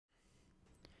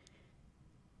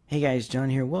Hey guys, John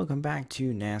here. Welcome back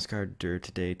to NASCAR Dirt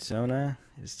to Daytona.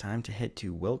 It's time to head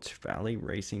to Welch Valley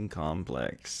Racing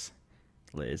Complex.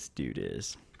 Let's do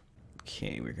this.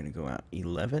 Okay, we're gonna go out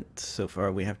 11th. So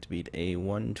far, we have to beat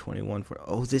A121 for.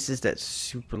 Oh, this is that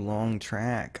super long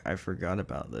track. I forgot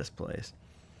about this place.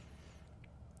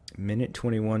 Minute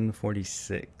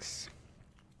 21:46.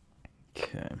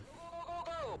 Okay.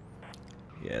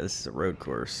 Yeah, this is a road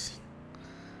course.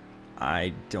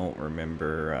 I don't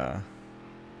remember.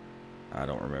 I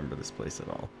don't remember this place at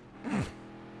all.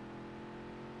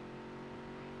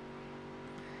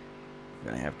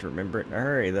 Gonna have to remember it in a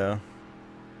hurry, though.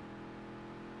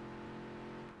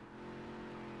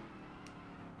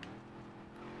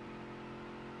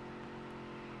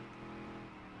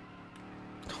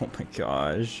 Oh my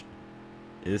gosh.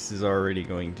 This is already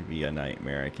going to be a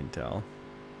nightmare, I can tell.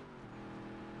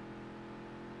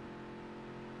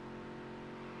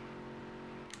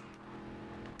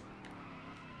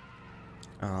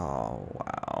 Oh,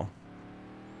 wow.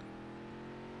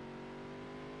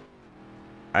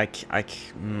 Why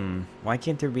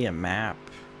can't there be a map?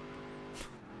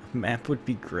 A map would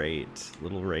be great.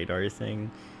 Little radar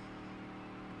thing.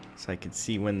 So I could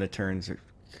see when the turns are...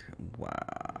 Wow.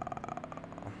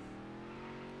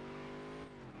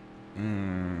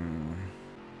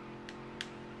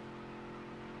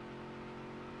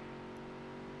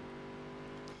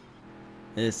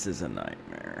 This is a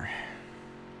nightmare.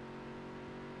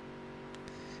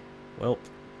 Well,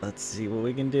 let's see what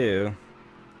we can do.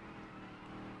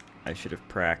 I should have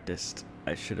practiced.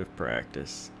 I should have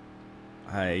practiced.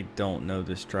 I don't know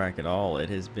this track at all. It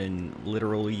has been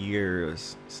literally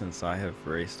years since I have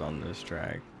raced on this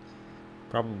track.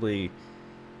 Probably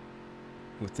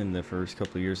within the first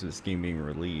couple of years of this game being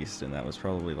released, and that was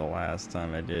probably the last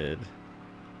time I did.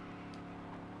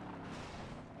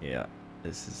 Yeah,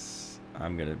 this is...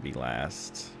 I'm gonna be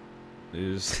last.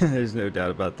 There's no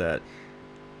doubt about that.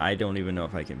 I don't even know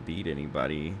if I can beat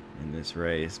anybody in this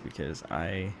race because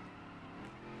I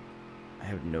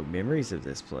have no memories of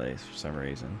this place for some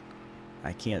reason.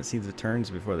 I can't see the turns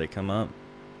before they come up.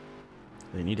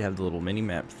 They need to have the little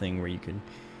mini-map thing where you can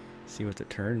see what the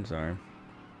turns are.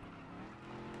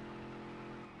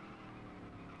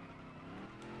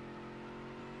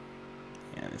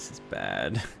 Yeah, this is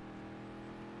bad.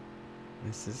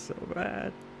 This is so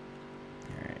bad.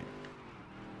 Alright.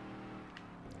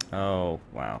 Oh,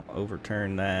 wow.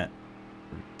 Overturn that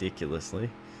ridiculously.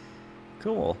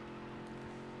 Cool.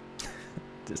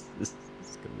 This is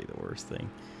going to be the worst thing.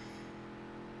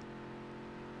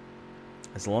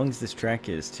 As long as this track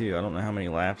is, too. I don't know how many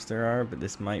laps there are, but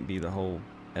this might be the whole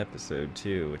episode,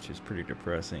 too, which is pretty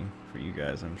depressing for you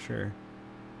guys, I'm sure.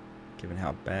 Given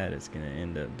how bad it's going to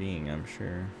end up being, I'm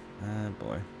sure. Ah,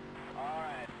 boy.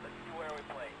 Alright, let's see where we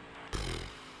play.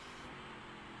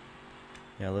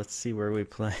 Yeah, let's see where we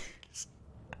play.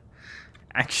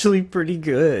 Actually pretty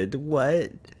good.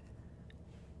 What?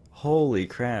 Holy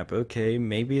crap. Okay,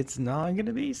 maybe it's not going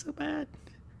to be so bad.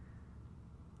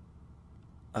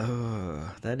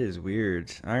 Oh, that is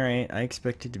weird. Alright, I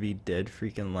expected to be dead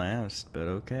freaking last, but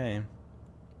okay.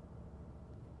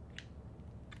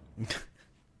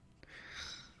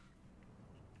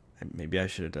 Maybe I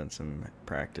should have done some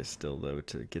practice still though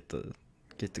to get the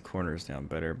corners down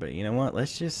better, but you know what?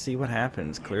 Let's just see what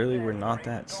happens. Clearly we're not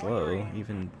that slow,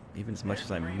 even as much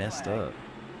as I messed up.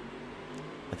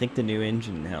 I think the new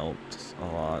engine helped a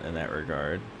lot in that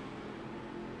regard.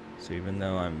 So even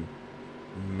though I'm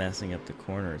messing up the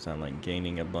corners, I'm like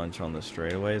gaining a bunch on the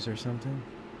straightaways or something.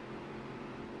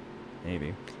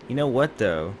 Maybe. You know what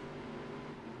though?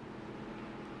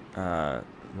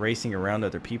 Racing around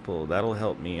other people, that'll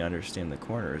help me understand the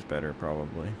corners better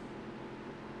probably.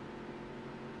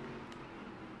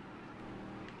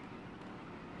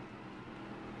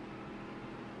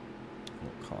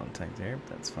 Contact there, but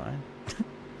that's fine.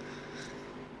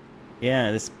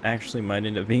 Yeah, this actually might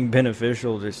end up being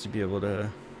beneficial just to be able to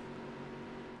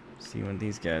see when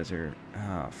these guys are...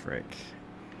 Ah, oh, frick.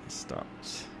 I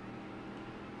stopped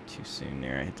too soon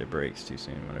there. I hit the brakes too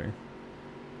soon, whatever.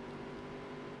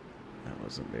 That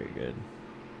wasn't very good.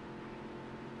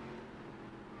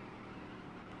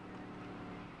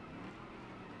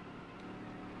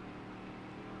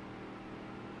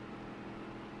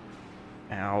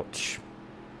 Ouch.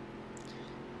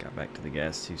 Got back to the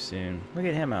gas too soon. Look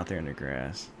at him out there in the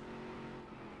grass.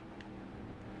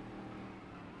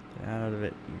 Get out of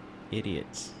it, you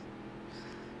idiots.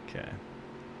 Okay.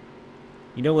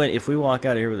 You know what? If we walk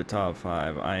out of here with a top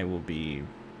 5, I will be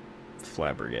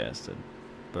flabbergasted.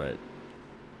 But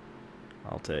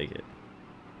I'll take it.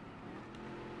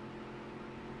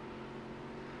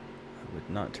 I would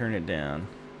not turn it down.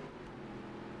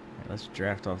 Alright, let's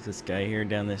draft off this guy here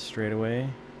down this straightaway.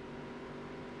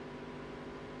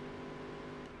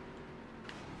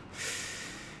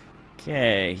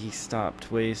 Okay, he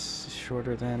stopped way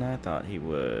shorter than I thought he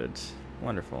would.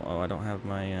 Wonderful. Oh, I don't have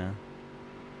my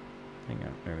thing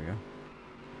up. There we go.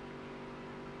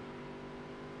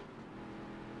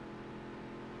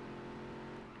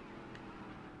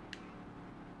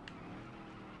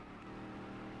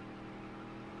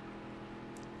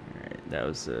 Alright, that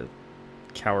was a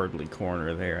cowardly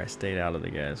corner there. I stayed out of the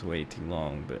guys way too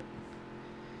long, but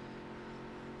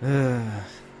I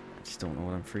just don't know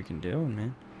what I'm freaking doing,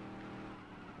 man.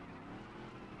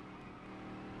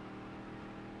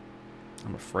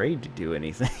 I'm afraid to do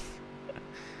anything.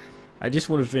 I just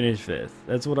want to finish 5th.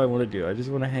 That's what I want to do. I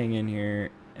just want to hang in here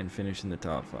and finish in the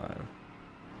top 5.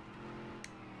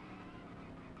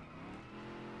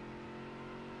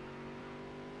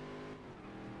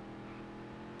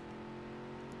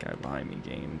 Guy behind me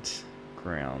gained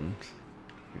ground.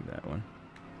 Do that one.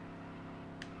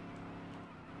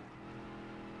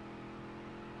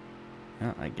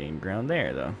 Oh, I gained ground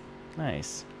there, though.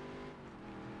 Nice.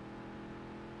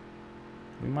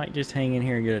 We might just hang in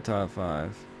here and get a top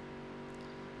 5.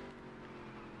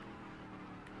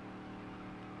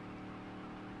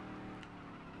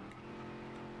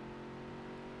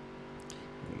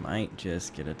 We might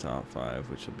just get a top 5,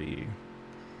 which will be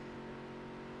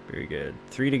very good.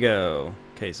 3 to go.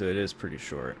 Okay, so it is pretty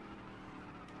short.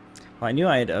 Well, I knew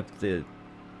I had upped the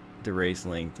race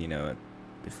length, you know,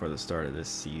 before the start of this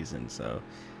season, so...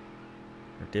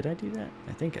 Or did I do that?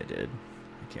 I think I did.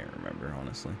 I can't remember,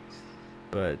 honestly.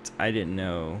 But I didn't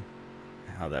know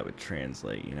how that would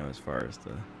translate, you know, as far as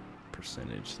the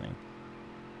percentage thing.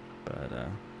 But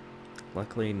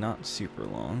luckily not super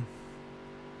long.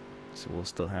 So we'll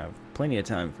still have plenty of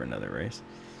time for another race.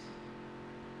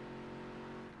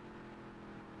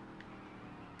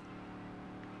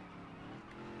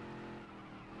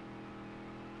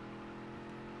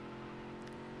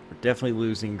 We're definitely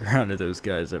losing ground to those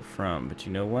guys up front, but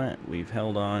you know what? We've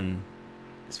held on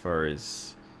as far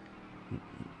as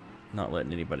not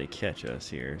letting anybody catch us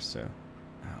here, so...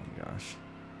 Oh gosh.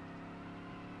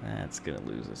 That's gonna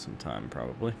lose us some time,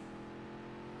 probably.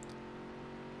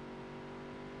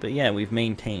 But yeah, we've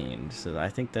maintained, so I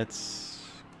think that's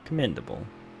commendable,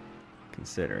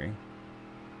 considering.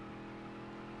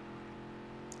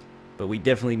 But we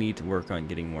definitely need to work on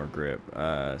getting more grip.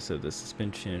 So the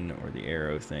suspension or the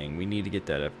aero thing, we need to get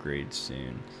that upgrade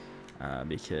soon.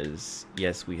 Because,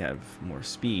 yes, we have more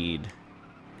speed,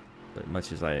 but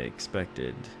much as I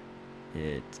expected,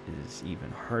 it is even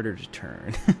harder to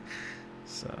turn.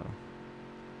 So,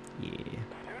 yeah. 2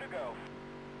 to go.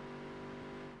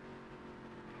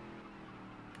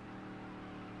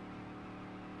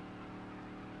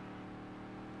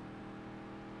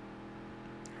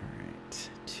 Alright,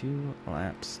 2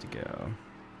 laps to go.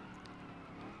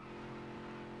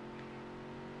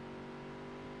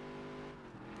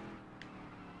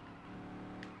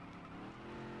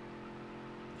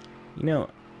 You know,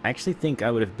 I actually think I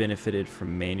would have benefited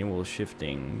from manual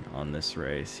shifting on this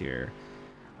race here.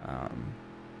 I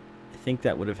think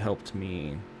that would have helped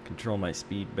me control my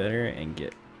speed better and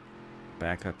get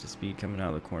back up to speed coming out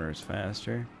of the corners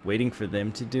faster. Waiting for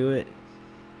them to do it,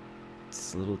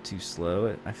 it's a little too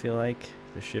slow, I feel like,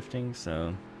 the shifting,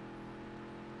 so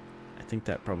I think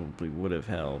that probably would have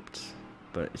helped.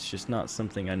 But it's just not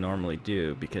something I normally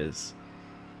do, because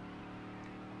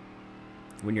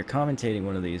when you're commentating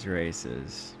one of these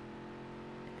races,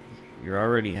 you're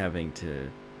already having to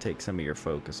take some of your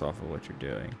focus off of what you're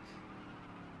doing.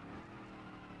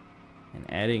 And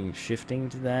adding shifting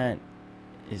to that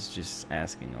is just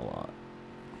asking a lot,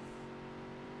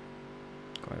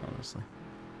 quite honestly.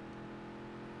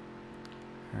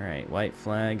 Alright, white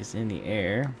flag is in the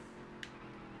air.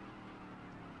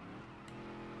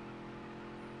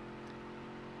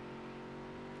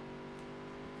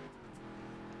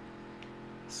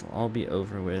 This will all be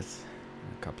over with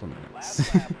in a couple of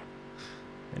minutes.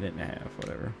 Minute and a half,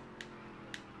 whatever.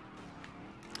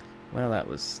 Well, that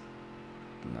was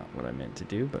not what I meant to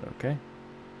do, but okay.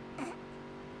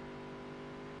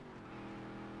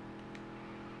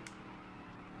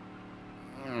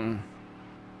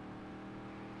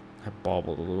 I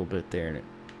bobbled a little bit there and it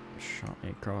shot me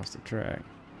across the track.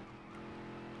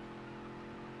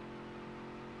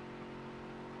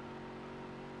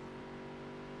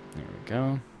 There we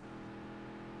go.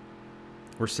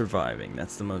 We're surviving.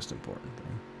 That's the most important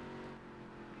thing.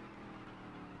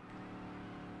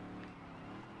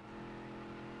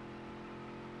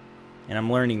 And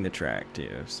I'm learning the track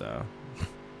too, so.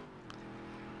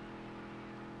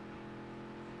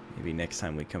 Maybe next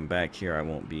time we come back here, I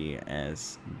won't be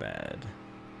as bad.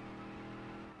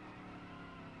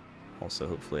 Also,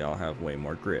 hopefully I'll have way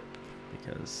more grip,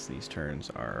 because these turns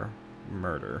are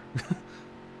murder.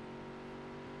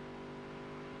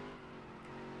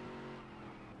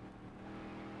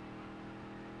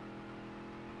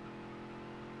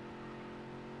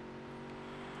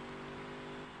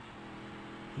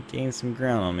 He gained some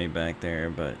ground on me back there,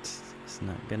 but it's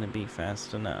not gonna be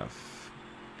fast enough.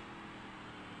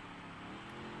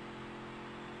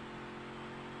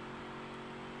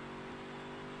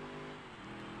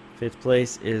 Fifth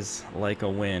place is like a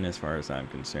win as far as I'm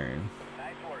concerned.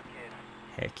 Nice work,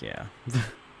 kid. Heck yeah.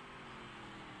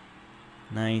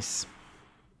 Nice.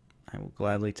 I will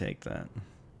gladly take that.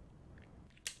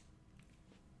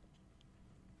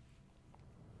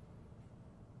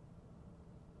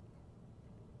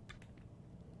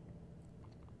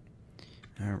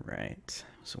 Alright.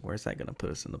 So where's that going to put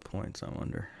us in the points, I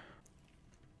wonder?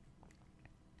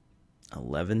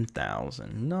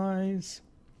 11,000. Nice.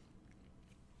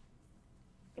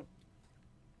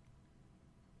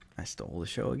 I stole the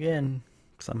show again.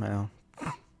 Somehow.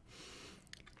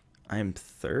 I'm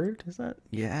third? Is that?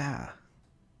 Yeah.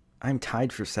 I'm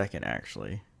tied for second,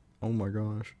 actually. Oh my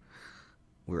gosh.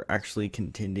 We're actually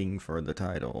contending for the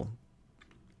title.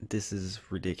 This is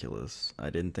ridiculous.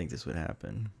 I didn't think this would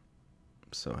happen.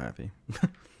 I'm so happy. We're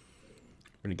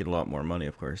gonna get a lot more money,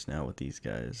 of course, now with these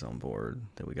guys on board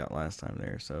that we got last time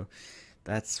there. So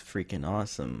that's freaking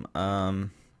awesome.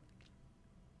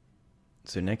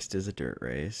 So next is a dirt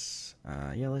race.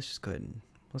 Yeah, let's go ahead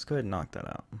and knock that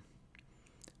out.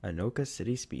 Anoka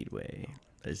City Speedway.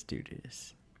 Let's do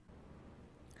this.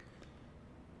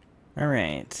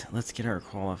 Alright, let's get our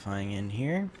qualifying in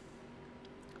here.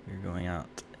 We're going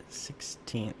out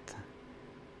 16th.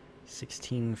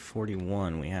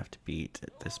 1641 we have to beat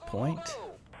at this point.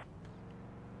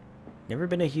 Never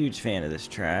been a huge fan of this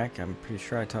track. I'm pretty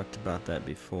sure I talked about that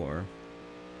before.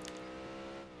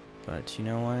 But you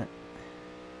know what?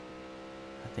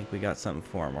 I think we got something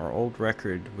for him. Our old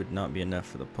record would not be enough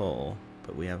for the pole,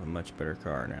 but we have a much better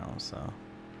car now, so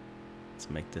let's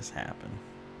make this happen.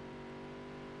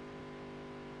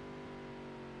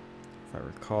 If I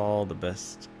recall, the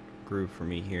best groove for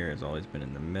me here has always been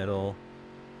in the middle.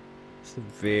 It's a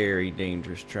very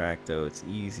dangerous track, though. It's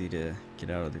easy to get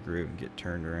out of the groove and get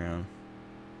turned around.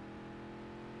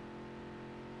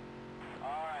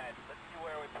 Alright, let's see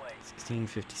where we play.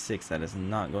 1656, that is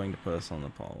not going to put us on the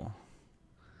pole.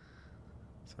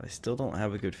 So I still don't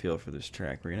have a good feel for this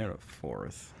track. We're going to end up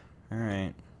fourth.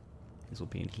 Alright. This will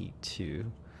be in Heat 2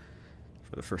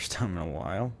 for the first time in a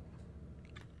while.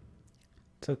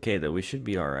 It's okay, though. We should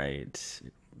be alright.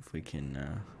 If we can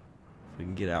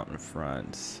get out in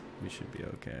front, we should be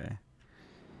okay.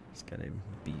 Just gotta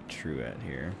beat Truett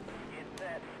here. Get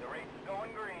set. The race is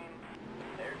going green.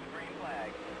 There's the green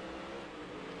flag.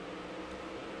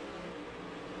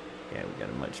 Yeah, we got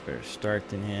a much better start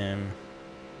than him.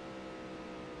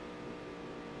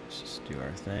 Let's just do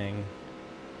our thing.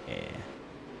 Yeah.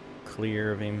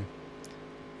 Clear of him.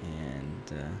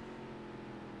 And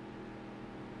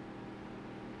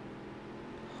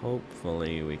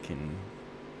hopefully we can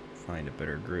find a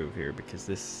better groove here, because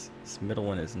this middle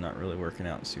one is not really working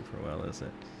out super well, is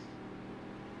it?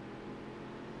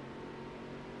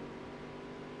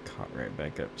 Caught right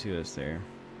back up to us there.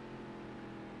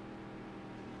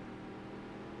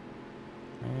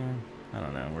 Yeah, I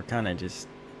don't know. We're kind of just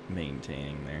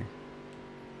maintaining there.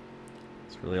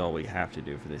 It's really all we have to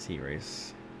do for this heat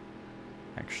race.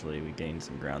 Actually, we gained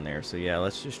some ground there. So yeah,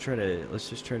 let's just try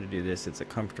to do this. It's a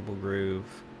comfortable groove.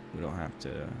 We don't have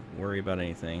to worry about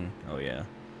anything. Oh yeah.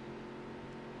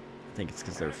 I think it's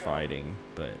because they're fighting,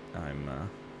 but I'm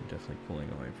definitely pulling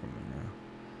away from them now.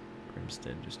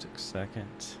 Grimstead just took second.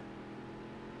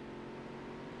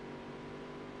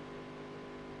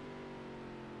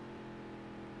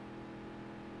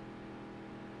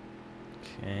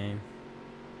 Okay.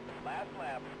 Last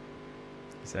lap.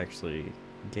 He's actually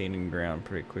gaining ground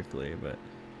pretty quickly, but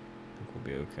I think we'll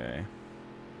be okay.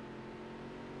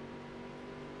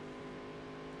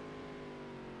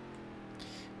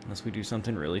 Unless we do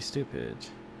something really stupid.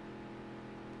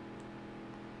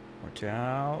 Watch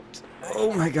out.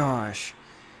 Oh my gosh.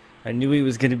 I knew he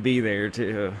was going to be there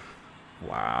too.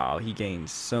 Wow, he gained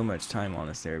so much time on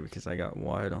us there because I got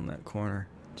wide on that corner.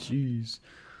 Jeez.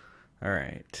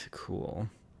 Alright, cool.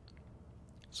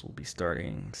 So we'll be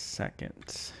starting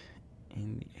second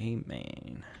in the A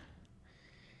main.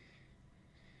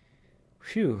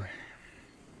 Phew.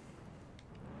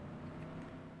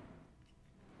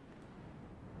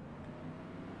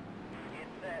 Get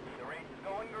set. The race is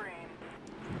going green.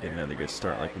 Get another good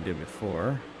start like we did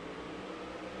before.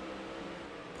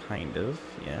 Kind of,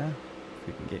 yeah. If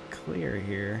we can get clear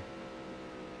here.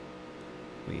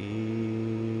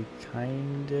 We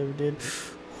kind of did.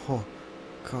 Oh,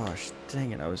 gosh,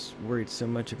 dang it. I was worried so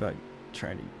much about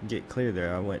trying to get clear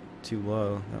there. I went too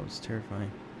low. That was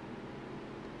terrifying.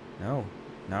 No.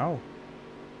 No.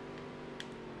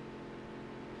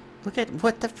 Look at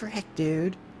what the frick,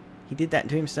 dude. He did that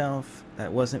to himself.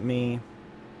 That wasn't me.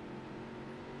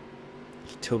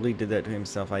 He totally did that to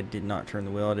himself. I did not turn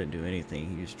the wheel. I didn't do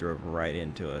anything. He just drove right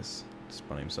into us.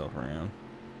 Spun himself around.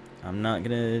 I'm not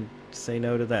gonna say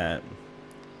no to that.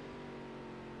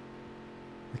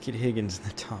 Look at Higgins in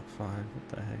the top 5. What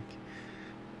the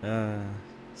heck?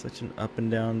 Such an up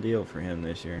and down deal for him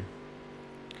this year.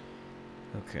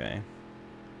 Okay.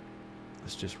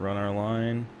 Let's just run our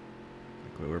line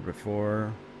like we were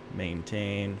before.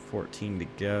 Maintain. 14 to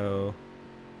go.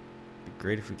 Be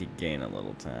great if we could gain a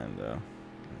little time, though.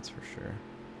 That's for sure.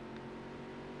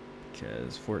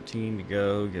 Because 14 to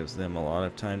go gives them a lot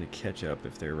of time to catch up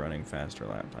if they're running faster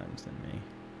lap times than me.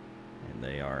 And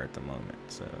they are at the moment,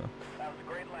 so... That was a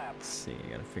great lap. Let's see,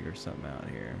 I gotta figure something out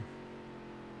here.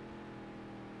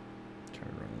 Try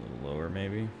to run a little lower,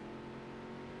 maybe.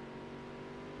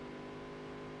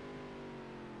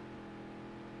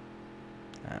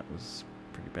 That was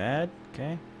pretty bad,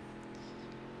 okay.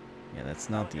 Yeah,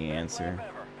 that's not the answer.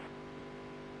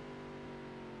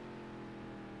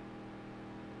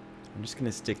 I'm just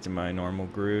gonna stick to my normal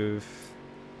groove,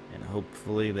 and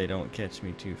hopefully they don't catch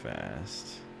me too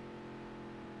fast.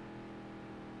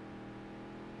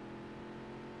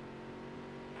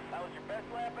 That was your best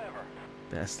lap ever.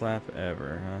 Best lap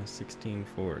ever, huh?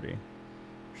 1640.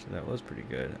 Actually, that was pretty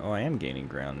good. Oh, I am gaining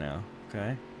ground now.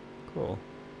 Okay, cool.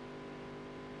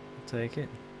 I'll take it.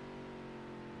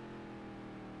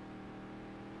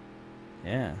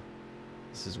 Yeah,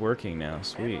 this is working now.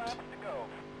 Sweet. 10 laps to go.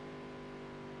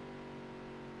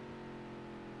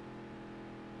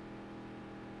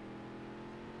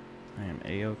 I am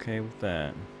A-okay with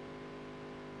that.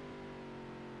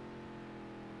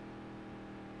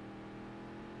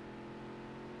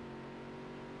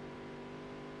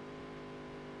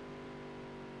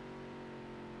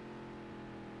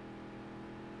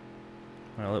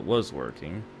 Well, it was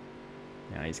working.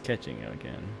 Now he's catching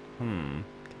again.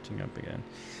 Catching up again.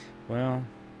 Well,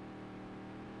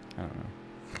 I don't know.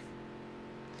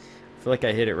 I feel like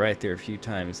I hit it right there a few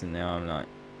times, and now I'm not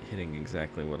hitting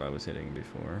exactly what I was hitting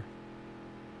before.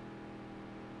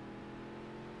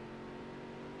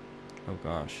 Oh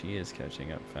gosh, he is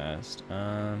catching up fast.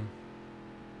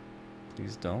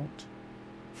 Please don't.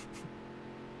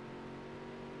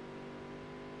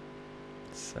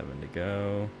 7 to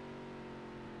go.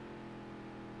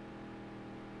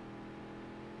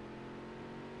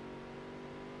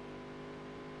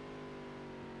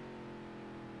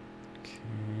 Okay.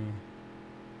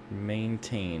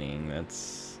 Maintaining,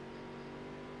 it's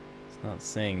not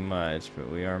saying much, but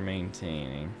we are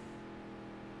maintaining.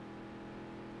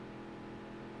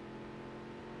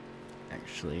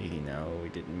 Actually, no, we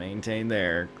didn't maintain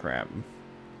there. Crap.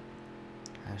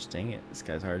 Gosh dang it, this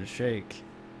guy's hard to shake.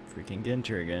 Freaking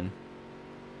Ginter again.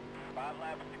 5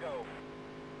 laps to go.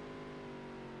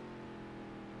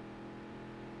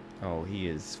 Oh, he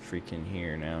is freaking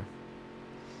here now.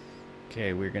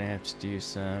 Okay, we're gonna have to do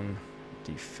some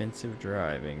defensive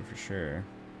driving for sure.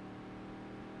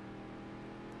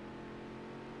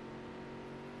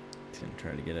 He's gonna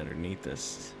try to get underneath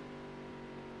us.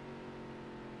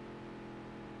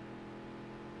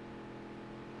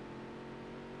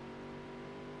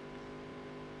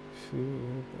 Oh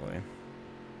boy.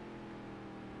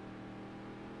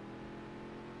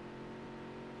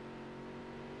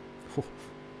 Oh,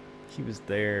 he was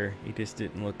there. He just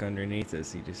didn't look underneath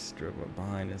us. He just drove up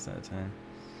behind us that time.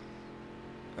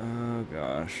 Oh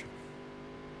gosh.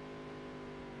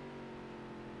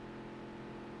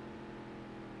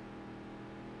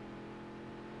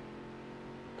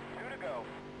 Two to go.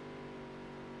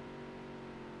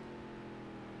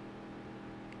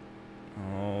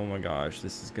 Oh my gosh,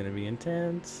 this is gonna be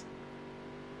intense.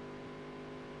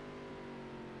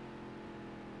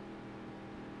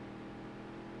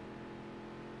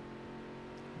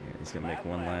 Yeah, he's gonna make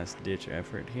one last ditch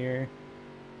effort here.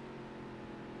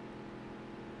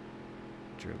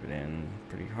 Drove it in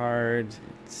pretty hard.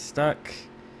 It's stuck.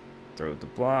 Throw the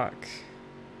block.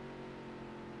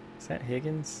 Is that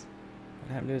Higgins?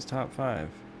 What happened to his top 5?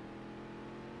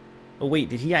 Oh wait,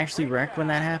 did he actually wreck when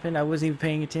that happened? I wasn't even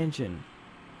paying attention.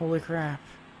 Holy crap.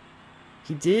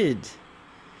 He did.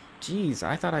 Jeez,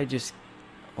 I thought I just...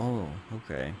 Oh,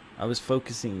 okay. I was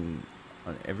focusing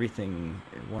on everything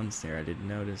at once there. I didn't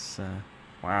notice.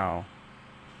 Wow.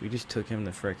 We just took him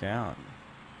the frick out.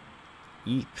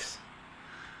 Eeps.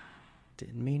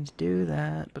 Didn't mean to do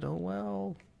that, but oh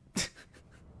well.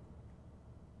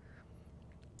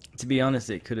 To be honest,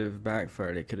 it could have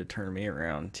backfired. It could have turned me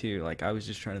around too. Like, I was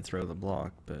just trying to throw the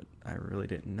block, but I really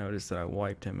didn't notice that I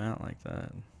wiped him out like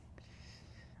that.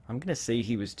 I'm gonna say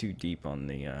he was too deep on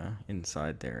the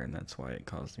inside there, and that's why it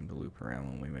caused him to loop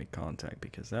around when we made contact,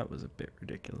 because that was a bit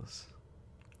ridiculous.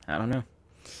 I don't know.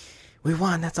 We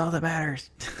won, that's all that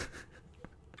matters.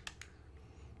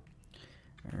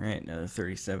 Alright, another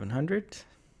 3,700.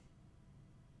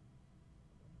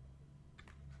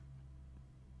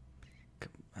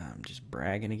 I'm just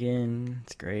bragging again.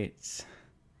 It's great.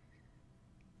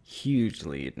 Huge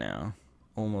lead now.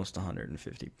 Almost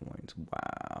 150 points.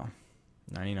 Wow.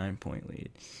 99-point lead.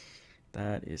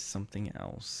 That is something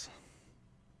else.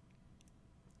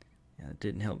 Yeah, it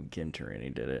didn't help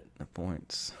Ginterini, did it? The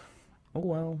points. Oh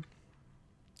well.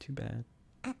 Too bad.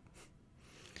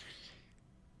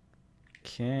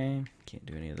 Okay. Can't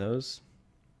do any of those.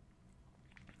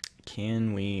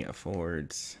 Can we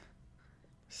afford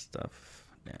stuff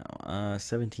now?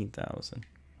 17,000.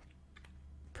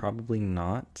 Probably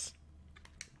not.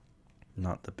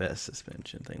 Not the best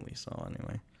suspension thing we saw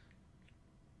anyway.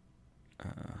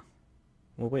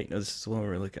 Well, wait, no, this is what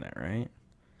we're looking at, right?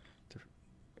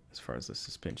 As far as the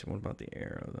suspension, what about the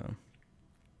aero, though?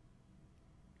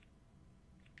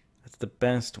 That's the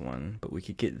best one, but we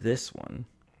could get this one.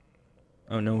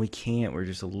 Oh, no, we can't. We're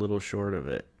just a little short of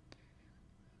it.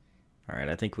 Alright,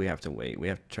 I think we have to wait. We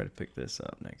have to try to pick this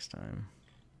up next time.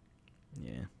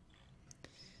 Yeah.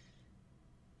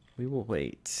 We will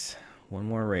wait. One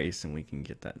more race and we can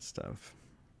get that stuff.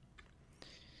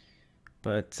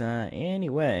 But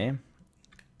anyway,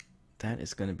 that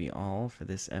is going to be all for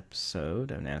this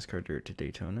episode of NASCAR Dirt to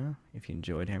Daytona. If you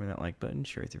enjoyed, hammer that like button,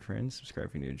 share with your friends, subscribe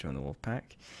if you're new to join the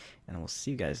Wolfpack, and I will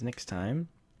see you guys next time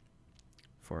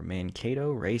for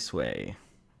Mankato Raceway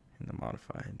in the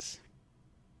modifieds.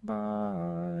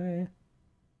 Bye.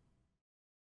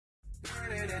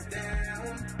 Burning it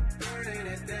down, burning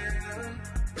it down.